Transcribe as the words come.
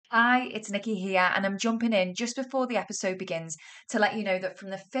Hi, it's Nikki here, and I'm jumping in just before the episode begins to let you know that from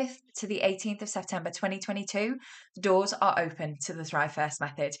the 5th to the 18th of September 2022, the doors are open to the Thrive First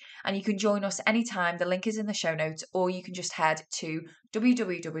method, and you can join us anytime. The link is in the show notes, or you can just head to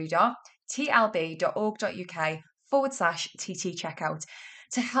www.tlb.org.uk/TT checkout.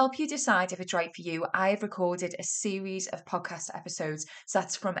 To help you decide if it's right for you, I have recorded a series of podcast episodes. So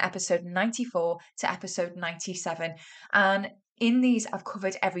that's from episode 94 to episode 97. And in these, I've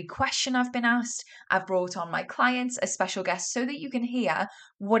covered every question I've been asked. I've brought on my clients as special guests so that you can hear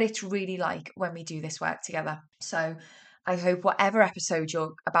what it's really like when we do this work together. So I hope whatever episode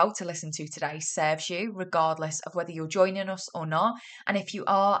you're about to listen to today serves you, regardless of whether you're joining us or not. And if you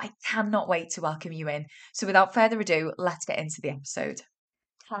are, I cannot wait to welcome you in. So without further ado, let's get into the episode.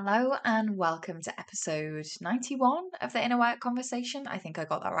 Hello and welcome to episode 91 of the Inner Work Conversation. I think I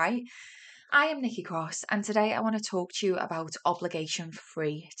got that right. I am Nikki Cross, and today I want to talk to you about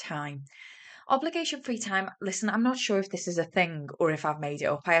obligation-free time. Obligation-free time, listen, I'm not sure if this is a thing or if I've made it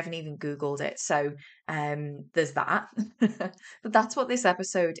up. I haven't even Googled it, so there's that. But that's what this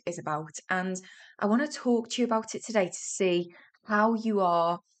episode is about, and I want to talk to you about it today to see how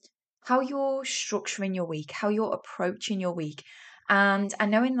you're structuring your week, how you're approaching your week. And I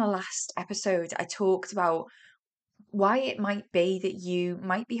know in the last episode I talked about why it might be that you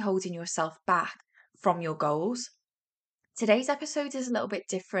might be holding yourself back from your goals. Today's episode is a little bit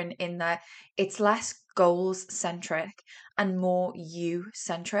different in that it's less goals centric and more you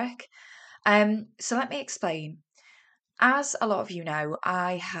centric. So let me explain. As a lot of you know,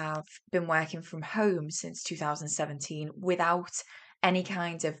 I have been working from home since 2017 without any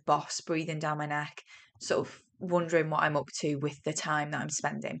kind of boss breathing down my neck, sort of wondering what I'm up to with the time that I'm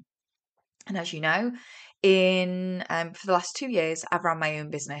spending. And as you know, in for the last 2 years, I've run my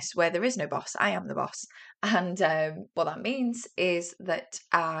own business where there is no boss. I am the boss, and what that means is that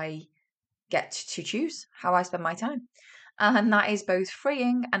I get to choose how I spend my time, and that is both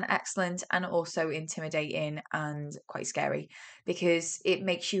freeing and excellent, and also intimidating and quite scary because it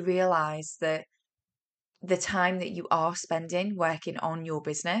makes you realize that the time that you are spending working on your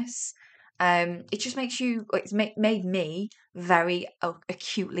business. It just makes you, made me very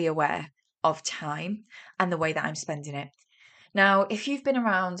acutely aware of time and the way that I'm spending it. Now, if you've been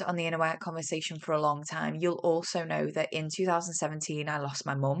around on the Inner Work Conversation for a long time, you'll also know that in 2017, I lost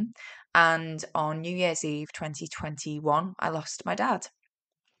my mum. And on New Year's Eve 2021, I lost my dad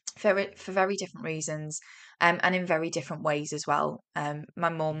for very different reasons, and in very different ways as well. My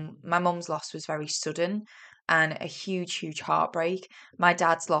mum's loss was very sudden and a huge heartbreak. My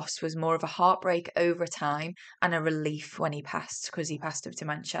dad's loss was more of a heartbreak over time and a relief when he passed because he passed of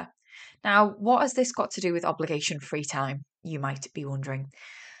dementia. Now, what has this got to do with obligation free time? You might be wondering.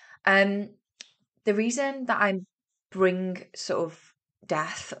 Um, the reason that I bring sort of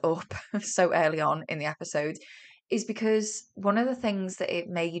death up so early on in the episode is because one of the things that it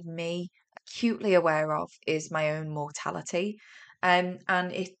made me acutely aware of is my own mortality. And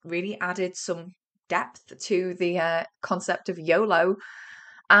it really added some depth to the concept of YOLO.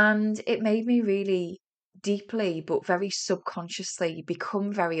 And it made me really deeply, but very subconsciously,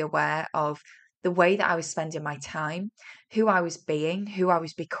 become very aware of the way that I was spending my time, who I was being, who I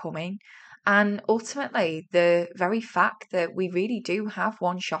was becoming, and ultimately the very fact that we really do have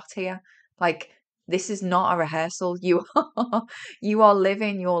one shot here. Like, this is not a rehearsal. You are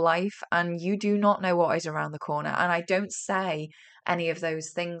living your life and you do not know what is around the corner. And I don't say any of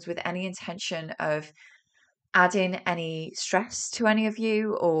those things with any intention of adding any stress to any of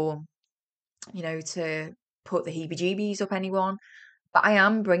you or, to put the heebie jeebies up anyone. But I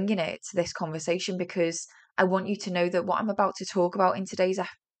am bringing it to this conversation because I want you to know that what I'm about to talk about in today's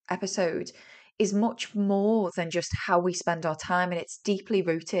episode is much more than just how we spend our time, and it's deeply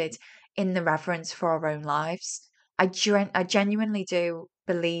rooted in the reverence for our own lives. I genuinely do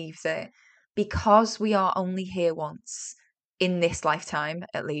believe that because we are only here once in this lifetime,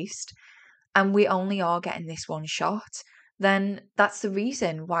 at least, and we only are getting this one shot, then that's the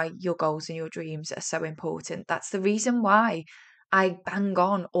reason why your goals and your dreams are so important. That's the reason why I bang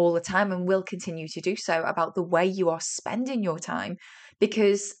on all the time and will continue to do so about the way you are spending your time,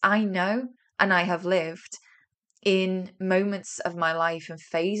 because I know and I have lived in moments of my life and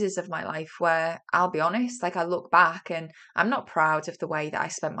phases of my life where I'll be honest, like I look back and I'm not proud of the way that I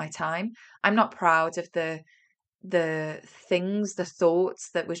spent my time. I'm not proud of the things, the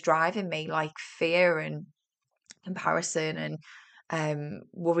thoughts that was driving me, like fear and comparison and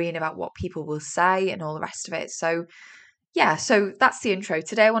worrying about what people will say and all the rest of it. So Yeah, so that's the intro.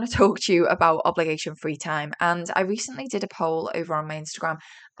 Today, I want to talk to you about obligation free time. And I recently did a poll over on my Instagram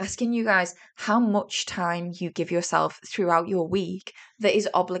asking you guys how much time you give yourself throughout your week that is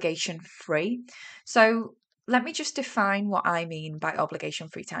obligation free. So, let me just define what I mean by obligation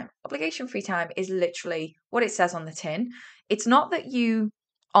free time. Obligation free time is literally what it says on the tin. It's not that you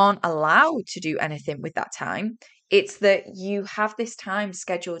aren't allowed to do anything with that time, it's that you have this time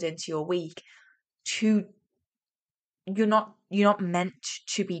scheduled into your week to you're not meant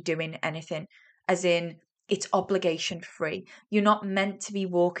to be doing anything, as in it's obligation free. You're not meant to be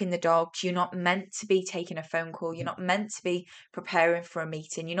walking the dogs, you're not meant to be taking a phone call, you're not meant to be preparing for a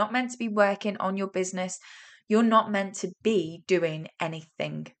meeting, you're not meant to be working on your business, you're not meant to be doing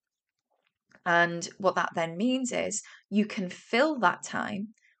anything. And what that then means is you can fill that time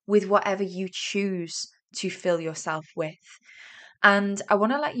with whatever you choose to fill yourself with. And I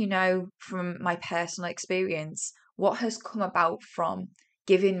want to let you know from my personal experience what has come about from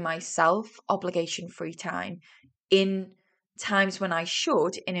giving myself obligation free time in times when I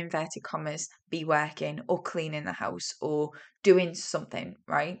should, in inverted commas, be working or cleaning the house or doing something,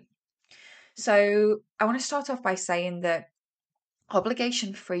 right? So I want to start off by saying that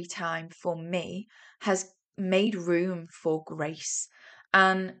obligation free time for me has made room for grace.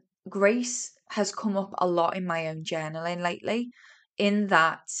 And grace has come up a lot in my own journaling lately, in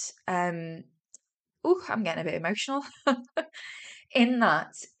that, I'm getting a bit emotional, in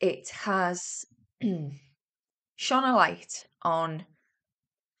that it has shone a light on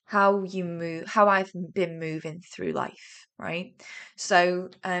how you move, how I've been moving through life, right? So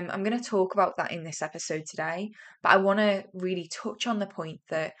I'm going to talk about that in this episode today, but I want to really touch on the point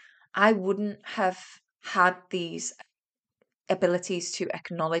that I wouldn't have had these abilities to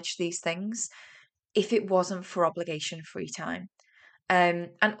acknowledge these things if it wasn't for obligation free time. And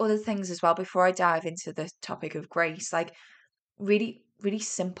other things as well, before I dive into the topic of grace, like really, really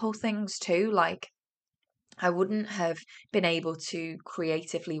simple things too, like I wouldn't have been able to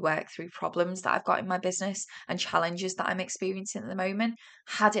creatively work through problems that I've got in my business and challenges that I'm experiencing at the moment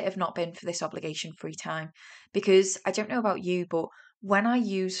had it have not been for this obligation free time. Because I don't know about you, but when I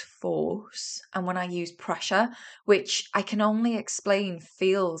use force and when I use pressure, which I can only explain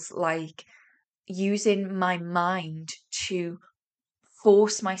feels like using my mind to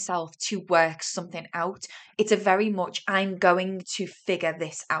force myself to work something out. It's a very much I'm going to figure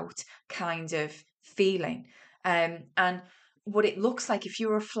this out kind of feeling. And what it looks like, if you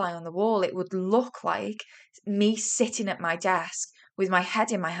were a fly on the wall, it would look like me sitting at my desk with my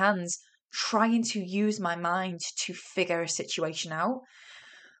head in my hands, trying to use my mind to figure a situation out.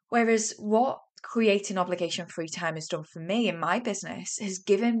 Whereas what creating obligation free time has done for me in my business has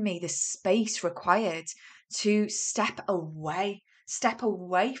given me the space required to step away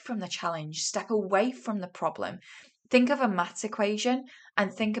from the challenge, step away from the problem. Think of a maths equation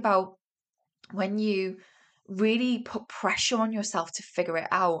and think about when you really put pressure on yourself to figure it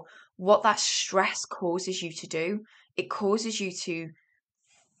out, what that stress causes you to do. It causes you to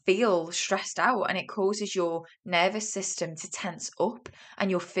feel stressed out, and it causes your nervous system to tense up and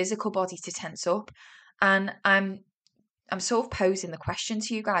your physical body to tense up. And I'm sort of posing the question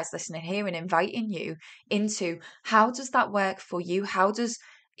to you guys listening here and inviting you into, how does that work for you? How does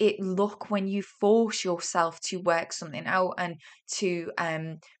it look when you force yourself to work something out and to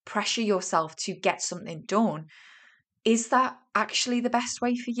pressure yourself to get something done? Is that actually the best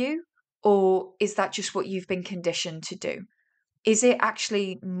way for you? Or is that just what you've been conditioned to do? Is it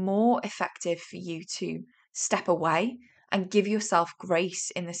actually more effective for you to step away and give yourself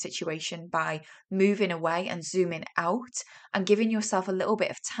grace in the situation by moving away and zooming out and giving yourself a little bit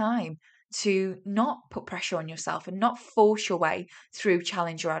of time to not put pressure on yourself and not force your way through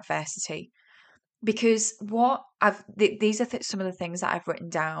challenge or adversity? Because these are some of the things that I've written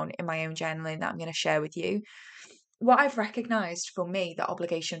down in my own journaling that I'm going to share with you. What I've recognized for me that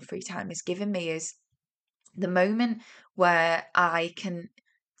obligation free time has given me is the moment where I can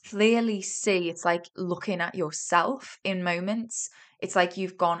clearly see, it's like looking at yourself in moments. It's like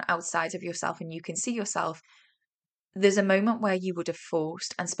you've gone outside of yourself and you can see yourself. There's a moment where you would have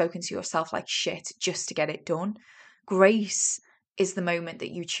forced and spoken to yourself like shit just to get it done. Grace is the moment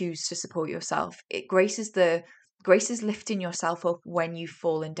that you choose to support yourself. Grace is lifting yourself up when you've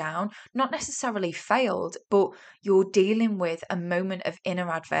fallen down, not necessarily failed, but you're dealing with a moment of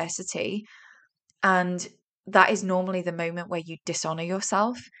inner adversity, and that is normally the moment where you dishonor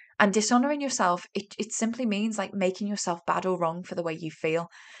yourself. And dishonoring yourself, it simply means like making yourself bad or wrong for the way you feel.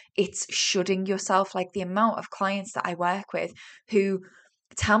 It's shoulding yourself. Like the amount of clients that I work with who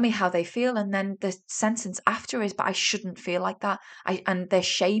tell me how they feel, and then the sentence after is, but I shouldn't feel like that. And they're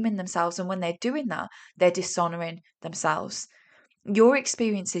shaming themselves, and when they're doing that, they're dishonoring themselves. Your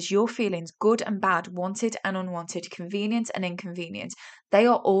experiences, your feelings, good and bad, wanted and unwanted, convenient and inconvenient, they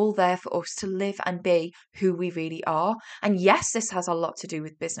are all there for us to live and be who we really are. And yes, this has a lot to do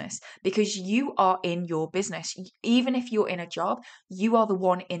with business, because you are in your business. Even if you're in a job, you are the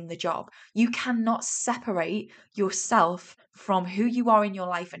one in the job. You cannot separate yourself from who you are in your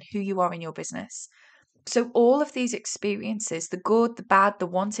life and who you are in your business. So, all of these experiences, the good, the bad, the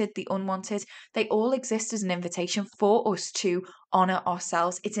wanted, the unwanted, they all exist as an invitation for us to honor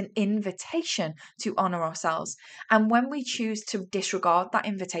ourselves. It's an invitation to honor ourselves. And when we choose to disregard that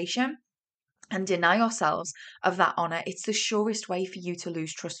invitation and deny ourselves of that honor, it's the surest way for you to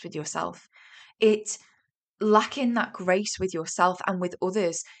lose trust with yourself. It lacking that grace with yourself and with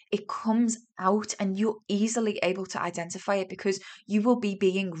others, it comes out, and you're easily able to identify it, because you will be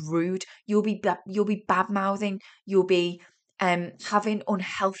being rude, you'll be bad mouthing, you'll be having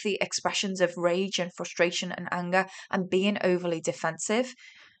unhealthy expressions of rage and frustration and anger, and being overly defensive.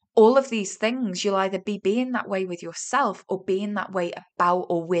 All of these things, you'll either be being that way with yourself or being that way about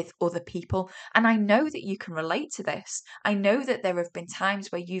or with other people. And I know that you can relate to this. I know that there have been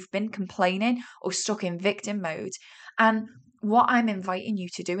times where you've been complaining or stuck in victim mode. And what I'm inviting you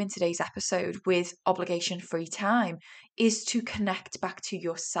to do in today's episode with obligation free time is to connect back to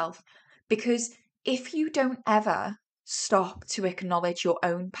yourself. Because if you don't ever stop to acknowledge your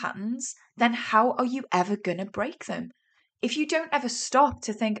own patterns, then how are you ever going to break them? If you don't ever stop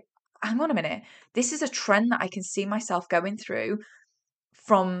to think, hang on a minute, this is a trend that I can see myself going through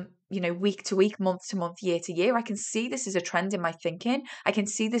from, week to week, month to month, year to year. I can see this as a trend in my thinking. I can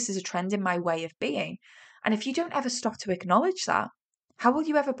see this as a trend in my way of being. And if you don't ever stop to acknowledge that, how will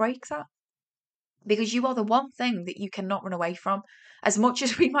you ever break that? Because you are the one thing that you cannot run away from. As much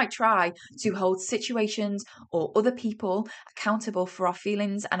as we might try to hold situations or other people accountable for our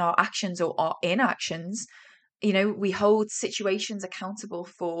feelings and our actions or our inactions, we hold situations accountable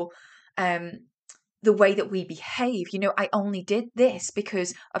for um, the way that we behave. I only did this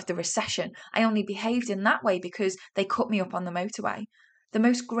because of the recession. I only behaved in that way because they cut me up on the motorway. The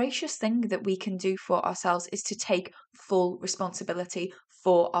most gracious thing that we can do for ourselves is to take full responsibility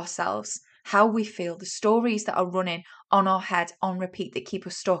for ourselves. How we feel, the stories that are running on our head on repeat that keep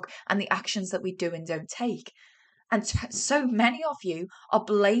us stuck, and the actions that we do and don't take. And so many of you are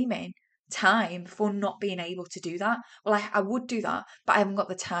blaming time for not being able to do that. Well, I would do that, but I haven't got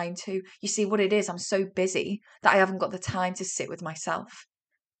the time to. You see what it is? I'm so busy that I haven't got the time to sit with myself.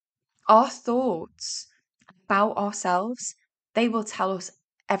 Our thoughts about ourselves, they will tell us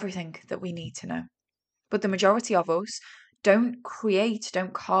everything that we need to know. But the majority of us don't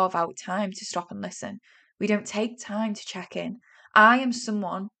carve out time to stop and listen. We don't take time to check in. I am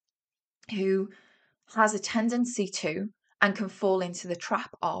someone who has a tendency to and can fall into the trap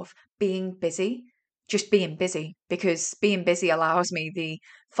of being busy, just being busy, because being busy allows me the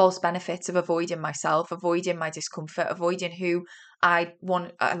false benefits of avoiding myself, avoiding my discomfort, avoiding who I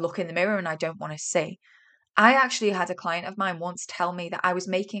look in the mirror and I don't want to see. I actually had a client of mine once tell me that I was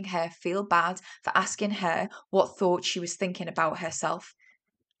making her feel bad for asking her what thoughts she was thinking about herself.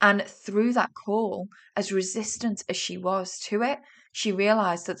 And through that call, as resistant as she was to it, she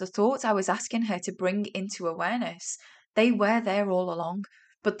realized that the thoughts I was asking her to bring into awareness, they were there all along.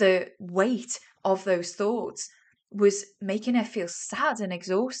 But the weight of those thoughts was making her feel sad and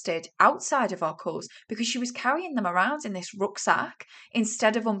exhausted outside of our calls, because she was carrying them around in this rucksack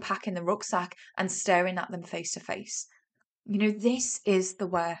instead of unpacking the rucksack and staring at them face to face. This is the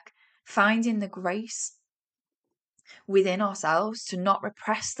work, finding the grace within ourselves to not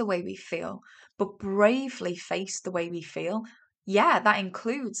repress the way we feel, but bravely face the way we feel. Yeah, that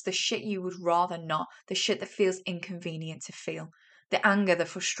includes the shit you would rather not, the shit that feels inconvenient to feel, the anger, the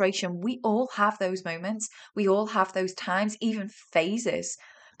frustration. We all have those moments. We all have those times, even phases.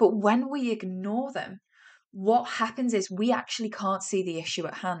 But when we ignore them, what happens is we actually can't see the issue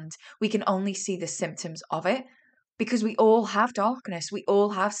at hand. We can only see the symptoms of it, because we all have darkness. We all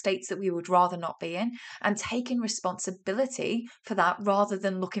have states that we would rather not be in, and taking responsibility for that rather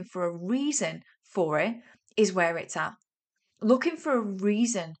than looking for a reason for it is where it's at. Looking for a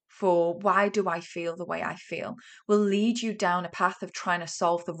reason for why do I feel the way I feel will lead you down a path of trying to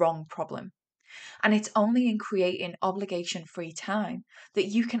solve the wrong problem. And it's only in creating obligation free time that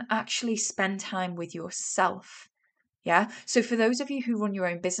you can actually spend time with yourself. Yeah. So for those of you who run your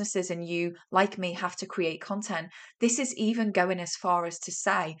own businesses and you, like me, have to create content, this is even going as far as to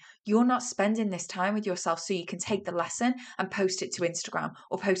say you're not spending this time with yourself so you can take the lesson and post it to Instagram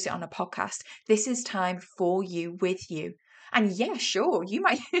or post it on a podcast. This is time for you, with you. And yeah, sure, you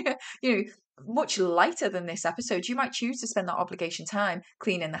might, you know, much lighter than this episode, you might choose to spend that obligation time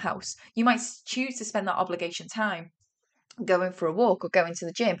cleaning the house. You might choose to spend that obligation time going for a walk or going to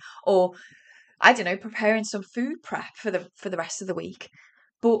the gym, or I don't know, preparing some food prep for the rest of the week.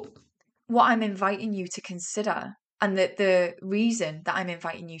 But what I'm inviting you to consider, and the reason that I'm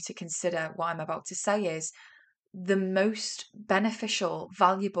inviting you to consider what I'm about to say, is the most beneficial,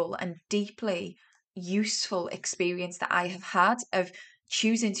 valuable, and deeply useful experience that I have had of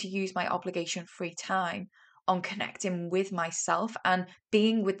choosing to use my obligation free time on connecting with myself and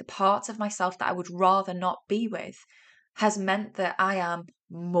being with the parts of myself that I would rather not be with has meant that I am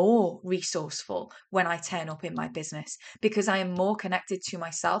more resourceful when I turn up in my business because I am more connected to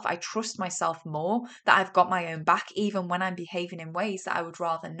myself. I trust myself more that I've got my own back, even when I'm behaving in ways that I would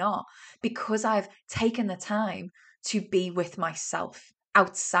rather not, because I've taken the time to be with myself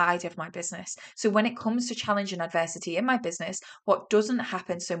outside of my business. So when it comes to challenge and adversity in my business, what doesn't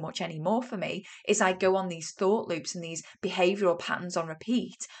happen so much anymore for me is I go on these thought loops and these behavioral patterns on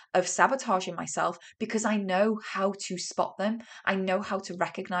repeat of sabotaging myself because I know how to spot them. I know how to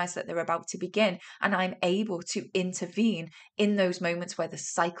recognize that they're about to begin, and I'm able to intervene in those moments where the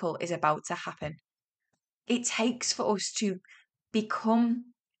cycle is about to happen. It takes for us to become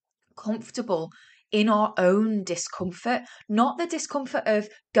comfortable in our own discomfort, not the discomfort of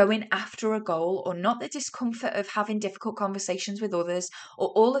going after a goal, or not the discomfort of having difficult conversations with others, or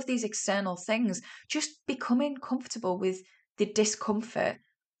all of these external things, just becoming comfortable with the discomfort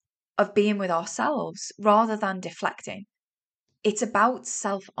of being with ourselves rather than deflecting. It's about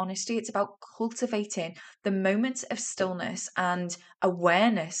self honesty. It's about cultivating the moments of stillness and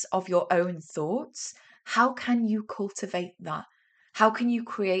awareness of your own thoughts. How can you cultivate that? How can you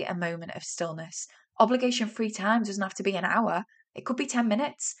create a moment of stillness? Obligation free time doesn't have to be an hour, it could be 10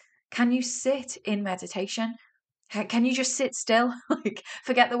 minutes. Can you sit in meditation? Can you just sit still? Like,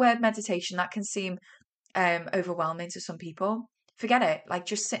 forget the word meditation, that can seem overwhelming to some people. Forget it. Like,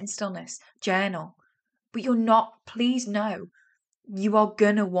 just sit in stillness, journal. But you're not, please know, you are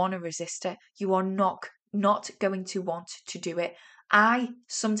gonna want to resist it. You are not going to want to do it. I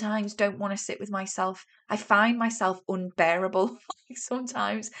sometimes don't want to sit with myself. I find myself unbearable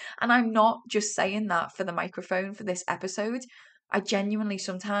sometimes. And I'm not just saying that for the microphone for this episode. I genuinely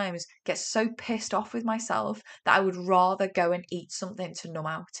sometimes get so pissed off with myself that I would rather go and eat something to numb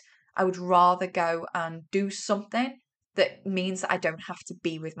out. I would rather go and do something that means that I don't have to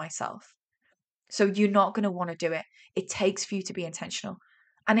be with myself. So you're not going to want to do it. It takes for you to be intentional.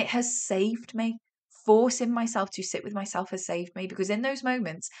 And it has saved me. Forcing myself to sit with myself has saved me, because in those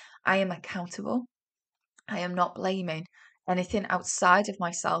moments, I am accountable. I am not blaming anything outside of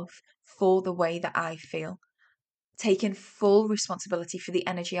myself for the way that I feel. Taking full responsibility for the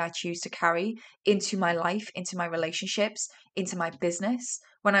energy I choose to carry into my life, into my relationships, into my business.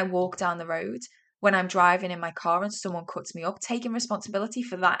 When I walk down the road, when I'm driving in my car and someone cuts me up, taking responsibility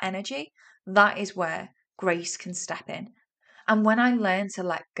for that energy, that is where grace can step in. And when I learn to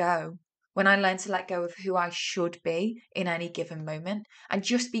let go, when I learn to let go of who I should be in any given moment and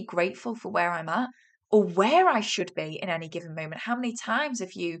just be grateful for where I'm at, or where I should be in any given moment. How many times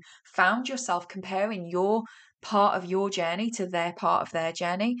have you found yourself comparing your part of your journey to their part of their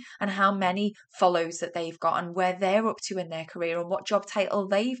journey, and how many follows that they've got, and where they're up to in their career, and what job title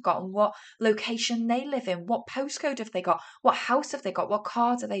they've got, and what location they live in, what postcode have they got, what house have they got, what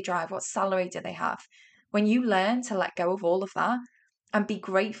car do they drive, what salary do they have? When you learn to let go of all of that and be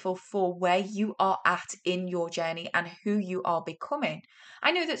grateful for where you are at in your journey and who you are becoming.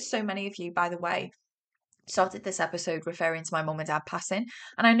 I know that so many of you, by the way, started this episode referring to my mum and dad passing.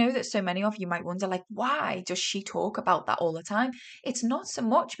 And I know that so many of you might wonder, like, why does she talk about that all the time? It's not so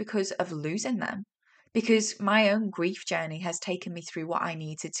much because of losing them, because my own grief journey has taken me through what I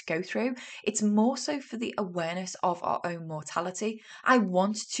needed to go through. It's more so for the awareness of our own mortality. I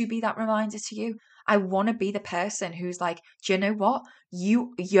want to be that reminder to you. I want to be the person who's like, do you know what?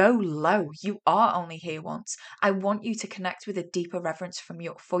 YOLO, you are only here once. I want you to connect with a deeper reverence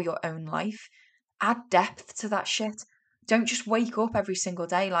for your own life. Add depth to that shit. Don't just wake up every single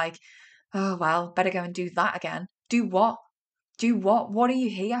day like, oh, well, better go and do that again. Do what? Do what? What are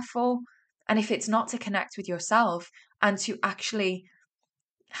you here for? And if it's not to connect with yourself and to actually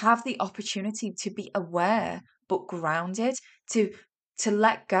have the opportunity to be aware but grounded, to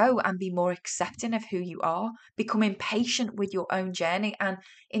let go and be more accepting of who you are, becoming patient with your own journey, and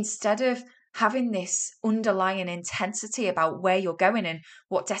instead of having this underlying intensity about where you're going and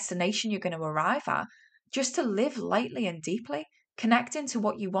what destination you're going to arrive at, just to live lightly and deeply, connecting to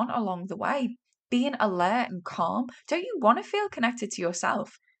what you want along the way, being alert and calm. Don't you want to feel connected to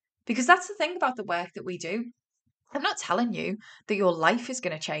yourself? Because that's the thing about the work that we do. I'm not telling you that your life is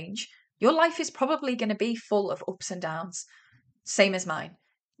going to change. Your life is probably going to be full of ups and downs, same as mine.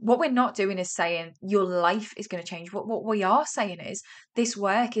 What we're not doing is saying your life is going to change. What we are saying is this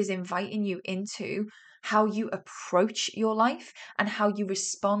work is inviting you into how you approach your life and how you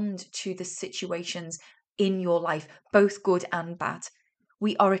respond to the situations in your life, both good and bad.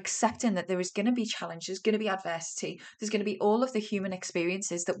 We are accepting that there is going to be challenge, there's going to be adversity, there's going to be all of the human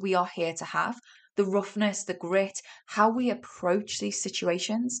experiences that we are here to have. The roughness, the grit, how we approach these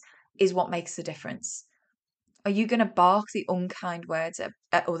situations is what makes the difference. Are you going to bark the unkind words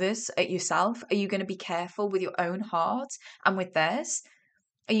at others, at yourself? Are you going to be careful with your own heart and with theirs?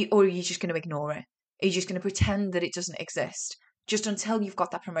 Or are you just going to ignore it? Are you just going to pretend that it doesn't exist just until you've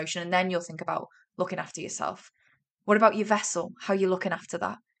got that promotion, and then you'll think about looking after yourself? What about your vessel? How are you looking after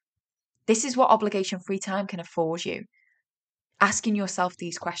that? This is what obligation-free time can afford you. Asking yourself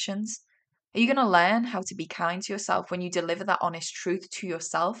these questions. Are you going to learn how to be kind to yourself when you deliver that honest truth to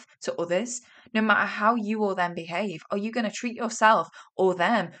yourself, to others? No matter how you or them behave, are you going to treat yourself or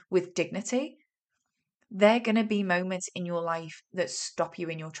them with dignity? There are going to be moments in your life that stop you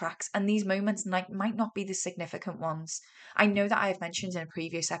in your tracks, and these moments might not be the significant ones. I know that I have mentioned in a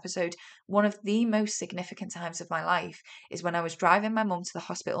previous episode, one of the most significant times of my life is when I was driving my mum to the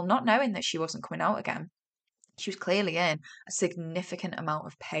hospital, not knowing that she wasn't coming out again. She was clearly in a significant amount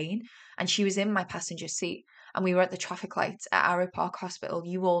of pain, and she was in my passenger seat, and we were at the traffic lights at Arrow Park Hospital.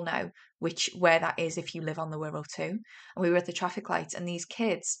 You all know where that is if you live on the Wirral too. And we were at the traffic lights, and these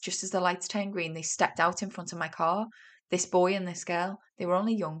kids, just as the lights turned green, they stepped out in front of my car. This boy and this girl, they were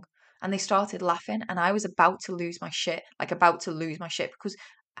only young, and they started laughing, and I was about to lose my shit, because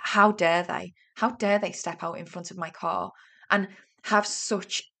how dare they? How dare they step out in front of my car and have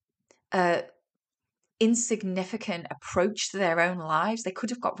such a insignificant approach to their own lives? They could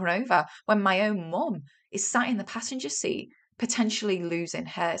have got run over when my own mum is sat in the passenger seat, potentially losing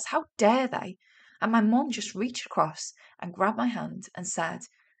hers. How dare they? And my mum just reached across and grabbed my hand and said,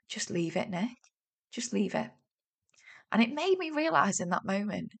 "Just leave it, Nick. Just leave it." And it made me realise in that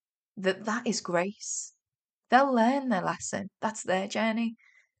moment that that is grace. They'll learn their lesson. That's their journey.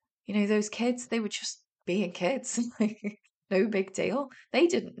 Those kids, they were just being kids. No big deal. They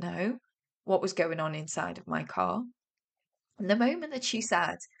didn't know what was going on inside of my car. And the moment that she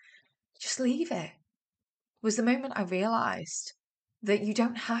said, "Just leave it," was the moment I realised that you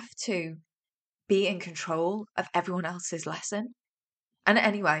don't have to be in control of everyone else's lesson. And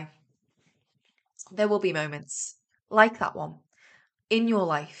anyway, there will be moments like that one in your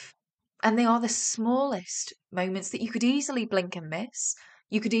life. And they are the smallest moments that you could easily blink and miss.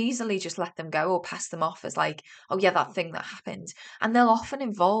 You could easily just let them go or pass them off as like, "Oh yeah, that thing that happened." And they'll often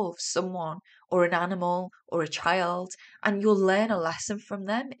involve someone or an animal or a child, and you'll learn a lesson from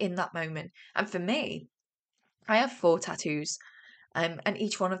them in that moment. And for me, I have 4 tattoos. And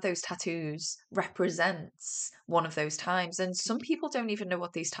each one of those tattoos represents one of those times. And some people don't even know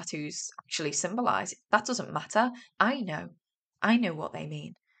what these tattoos actually symbolize. That doesn't matter. I know. I know what they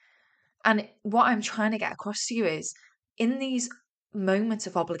mean. And what I'm trying to get across to you is in these moments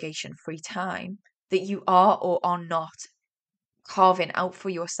of obligation free time that you are or are not carving out for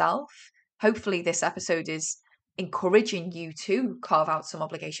yourself, hopefully this episode is encouraging you to carve out some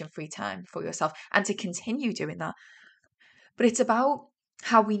obligation free time for yourself and to continue doing that. But it's about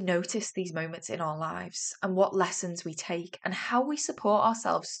how we notice these moments in our lives and what lessons we take and how we support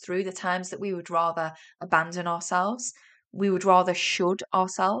ourselves through the times that we would rather abandon ourselves, we would rather should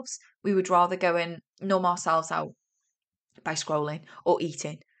ourselves, we would rather go and numb ourselves out by scrolling or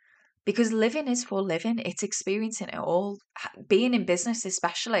eating. Because living is for living, it's experiencing it all. Being in business,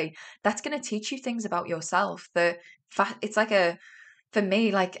 especially, that's going to teach you things about yourself. It's like for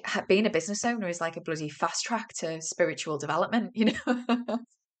me, like being a business owner is like a bloody fast track to spiritual development,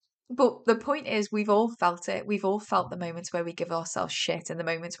 But the point is, we've all felt it. We've all felt the moments where we give ourselves shit and the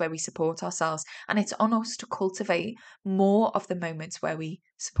moments where we support ourselves. And it's on us to cultivate more of the moments where we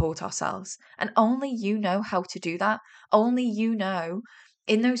support ourselves. And only you know how to do that. Only you know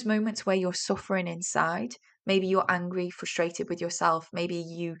in those moments where you're suffering inside. Maybe you're angry, frustrated with yourself. Maybe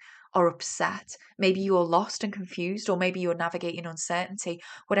you are upset. Maybe you're lost and confused, or maybe you're navigating uncertainty.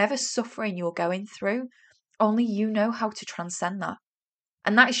 Whatever suffering you're going through, only you know how to transcend that.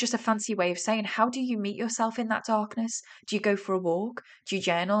 And that is just a fancy way of saying, how do you meet yourself in that darkness? Do you go for a walk? Do you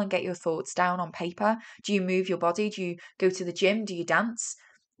journal and get your thoughts down on paper? Do you move your body? Do you go to the gym? Do you dance?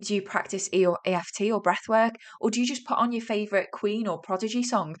 Do you practice EFT or breath work? Or do you just put on your favourite Queen or Prodigy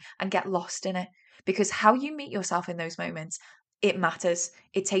song and get lost in it? Because how you meet yourself in those moments it matters.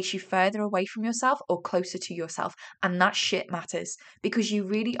 It takes you further away from yourself or closer to yourself. And that shit matters because you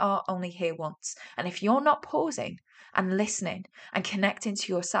really are only here once. And if you're not pausing and listening and connecting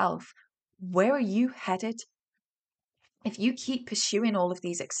to yourself, where are you headed? If you keep pursuing all of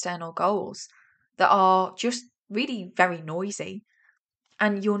these external goals that are just really very noisy,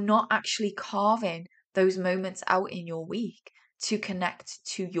 and you're not actually carving those moments out in your week to connect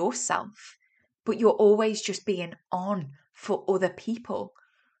to yourself, but you're always just being on for other people.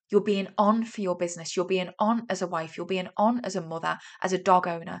 You're being on for your business. You're being on as a wife. You're being on as a mother, as a dog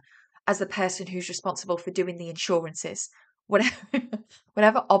owner, as the person who's responsible for doing the insurances, whatever,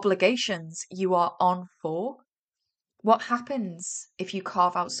 whatever obligations you are on for. What happens if you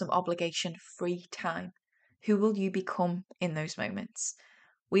carve out some obligation free time? Who will you become in those moments?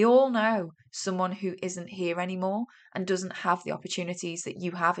 We all know someone who isn't here anymore and doesn't have the opportunities that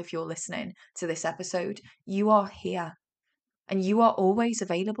you have if you're listening to this episode. You are here and you are always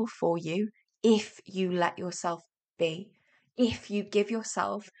available for you if you let yourself be, if you give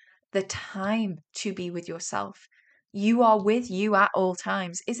yourself the time to be with yourself. You are with you at all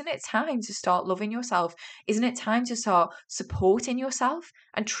times. Isn't it time to start loving yourself? Isn't it time to start supporting yourself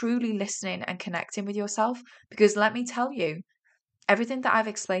and truly listening and connecting with yourself? Because let me tell you, everything that I've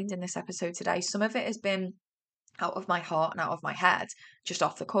explained in this episode today, some of it has been out of my heart and out of my head, just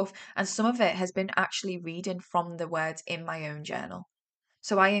off the cuff, and some of it has been actually reading from the words in my own journal.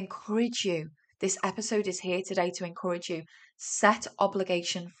 So I encourage you, this episode is here today to encourage you, set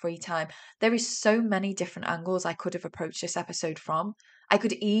obligation free time. There is so many different angles I could have approached this episode from. I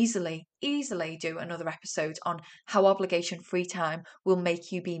could easily do another episode on how obligation free time will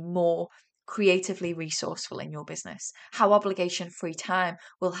make you be more creatively resourceful in your business, how obligation free time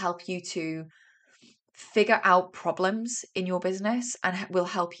will help you to figure out problems in your business and will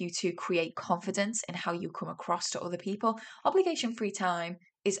help you to create confidence in how you come across to other people. Obligation free time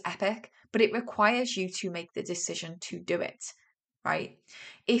is epic, but it requires you to make the decision to do it, right?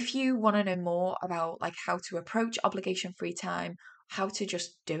 If you want to know more about like how to approach obligation free time, how to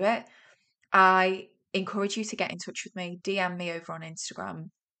just do it, I encourage you to get in touch with me, DM me over on Instagram,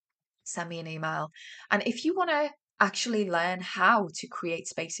 send me an email. And if you want to actually learn how to create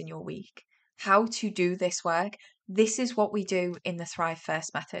space in your week, how to do this work, this is what we do in the Thrive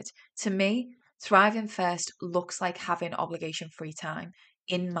First method. To me, thriving first looks like having obligation free time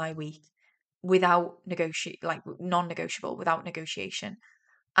in my week without non-negotiable, without negotiation.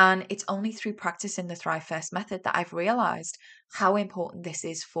 And it's only through practicing the Thrive First method that I've realized how important this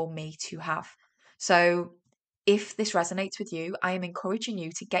is for me to have. So if this resonates with you, I am encouraging you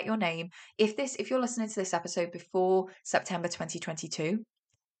to get your name. If you're listening to this episode before September 2022,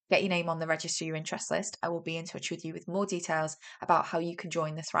 get your name on the register your interest list. I will be in touch with you with more details about how you can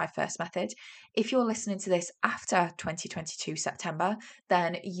join the Thrive First method. If you're listening to this after 2022 September,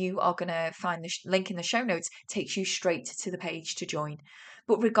 then you are going to find the link in the show notes, takes you straight to the page to join.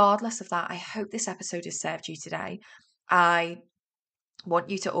 But regardless of that, I hope this episode has served you today. I want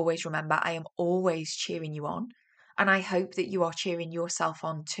you to always remember I am always cheering you on. And I hope that you are cheering yourself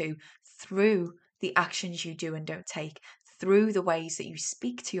on too through the actions you do and don't take, through the ways that you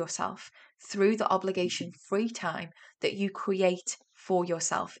speak to yourself, through the obligation free time that you create for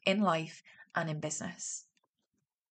yourself in life and in business.